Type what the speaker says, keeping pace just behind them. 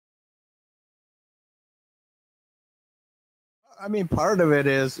I mean, part of it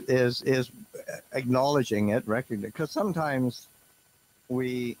is acknowledging it, recognizing, because sometimes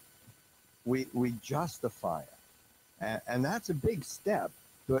we we justify it, and that's a big step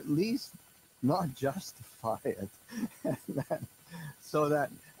to at least not justify it, and that, so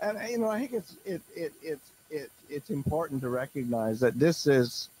that, and you know, I think it's important to recognize that this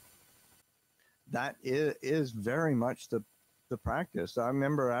is that is very much the practice. I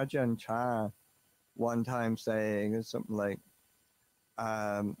remember Ajahn Chah one time saying something like,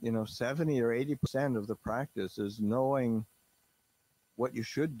 you know, 70 or 80% of the practice is knowing what you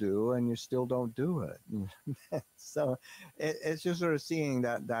should do and you still don't do it. So it's just sort of seeing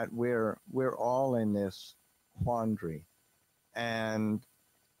that we're all in this quandary, and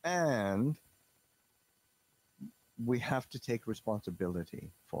and we have to take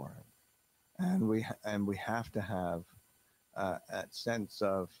responsibility for it, and we have to have a sense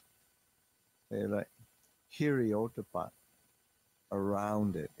of like hiriotapa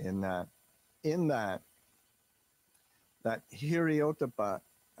around it, in that hiriotapa.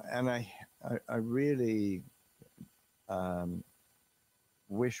 And I really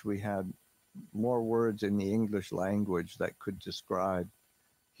wish we had more words in the English language that could describe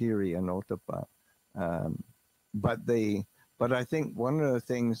hiri and otapa. Um, but the but I think one of the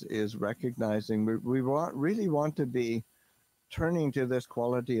things is recognizing we really want to be turning to this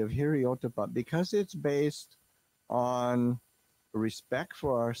quality of hiriotapa, because it's based on respect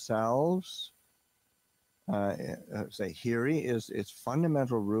for ourselves. Say hiri is its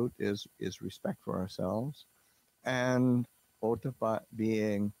fundamental root is respect for ourselves, and otapa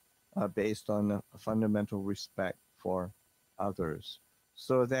being based on a fundamental respect for others.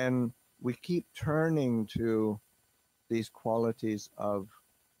 So then we keep turning to these qualities of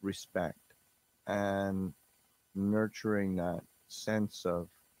respect and nurturing that sense of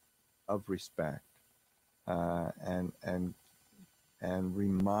respect, and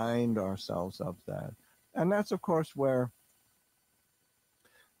remind ourselves of that. And that's of course where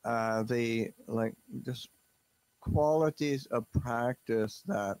the like just qualities of practice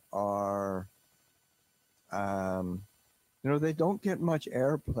that are you know, they don't get much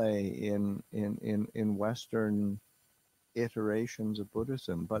airplay in Western iterations of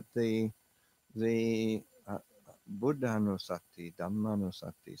Buddhism, but the Buddhanusati,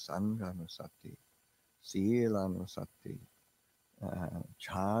 Dhammanusati, Sanghanusati, Silanusati,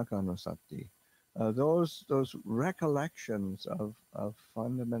 Chaganusati, those recollections of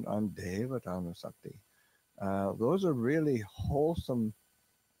fundamental, and Devatanusati, those are really wholesome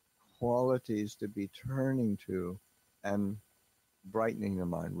qualities to be turning to and brightening the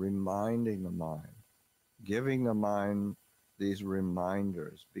mind, reminding the mind, giving the mind these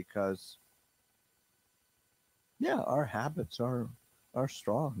reminders, because yeah, our habits are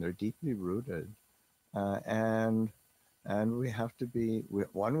strong, they're deeply rooted, and we have to be,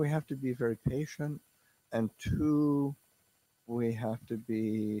 one, we have to be very patient, and two, we have to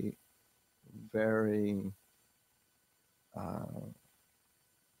be very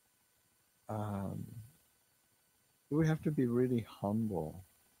um, we have to be really humble.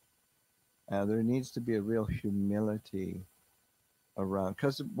 There needs to be a real humility around,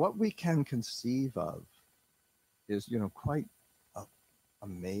 because what we can conceive of is, you know, quite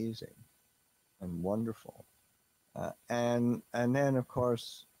amazing and wonderful, and then of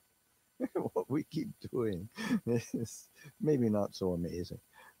course what we keep doing is maybe not so amazing,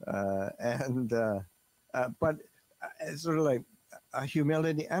 and but it's sort of like a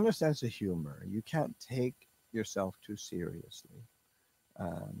humility and a sense of humor. You can't take yourself too seriously,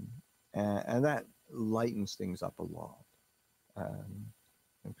 um, and that lightens things up a lot,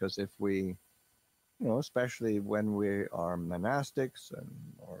 because if we, you know, especially when we are monastics, and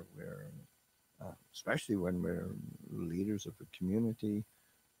or we're especially when we're leaders of a community,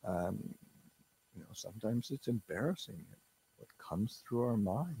 um, you know, sometimes it's embarrassing what comes through our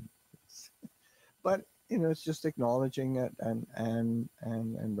mind. But you know, it's just acknowledging it, and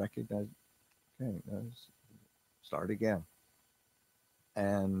recognize, okay, let's start again,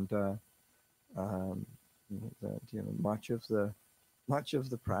 and that, you know, much of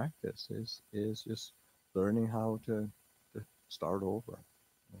the practice is just learning how to start over.